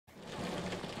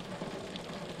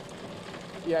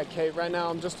Yeah, Kate, right now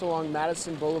I'm just along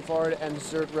Madison Boulevard and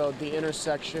Zert Road, the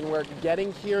intersection where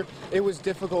getting here, it was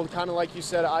difficult. Kind of like you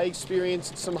said, I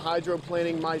experienced some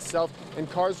hydroplaning myself, and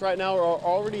cars right now are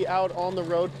already out on the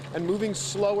road and moving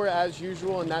slower as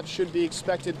usual, and that should be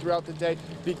expected throughout the day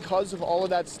because of all of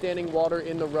that standing water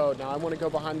in the road. Now, I want to go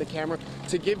behind the camera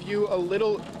to give you a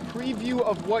little preview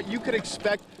of what you could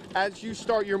expect as you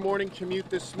start your morning commute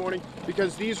this morning,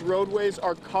 because these roadways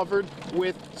are covered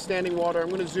with standing water. I'm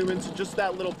going to zoom into just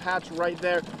that little patch right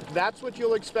there. That's what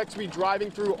you'll expect to be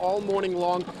driving through all morning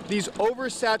long. These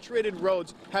oversaturated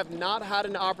roads have not had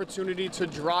an opportunity to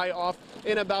dry off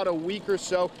in about a week or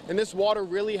so, and this water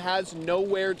really has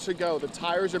nowhere to go. The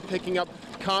tires are picking up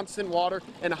constant water,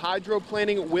 and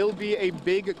hydroplaning will be a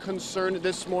big concern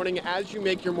this morning as you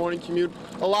make your morning commute.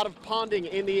 A lot of ponding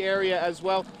in the area as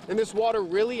well, and this water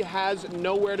really has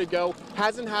nowhere to go,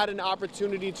 hasn't had an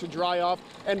opportunity to dry off,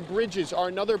 and bridges are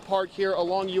another part here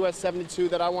along US 72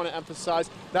 that I want to emphasize.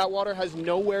 That water has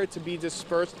nowhere to be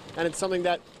dispersed, and it's something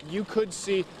that you could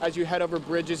see as you head over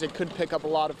bridges. It could pick up a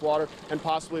lot of water and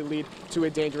possibly lead to a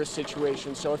dangerous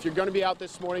situation. So if you're going to be out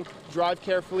this morning, drive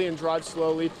carefully and drive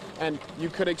slowly, and you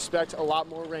could expect a lot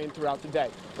more rain throughout the day.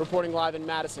 Reporting live in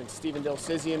Madison, Stephen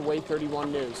Dilsizian, Way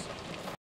 31 News.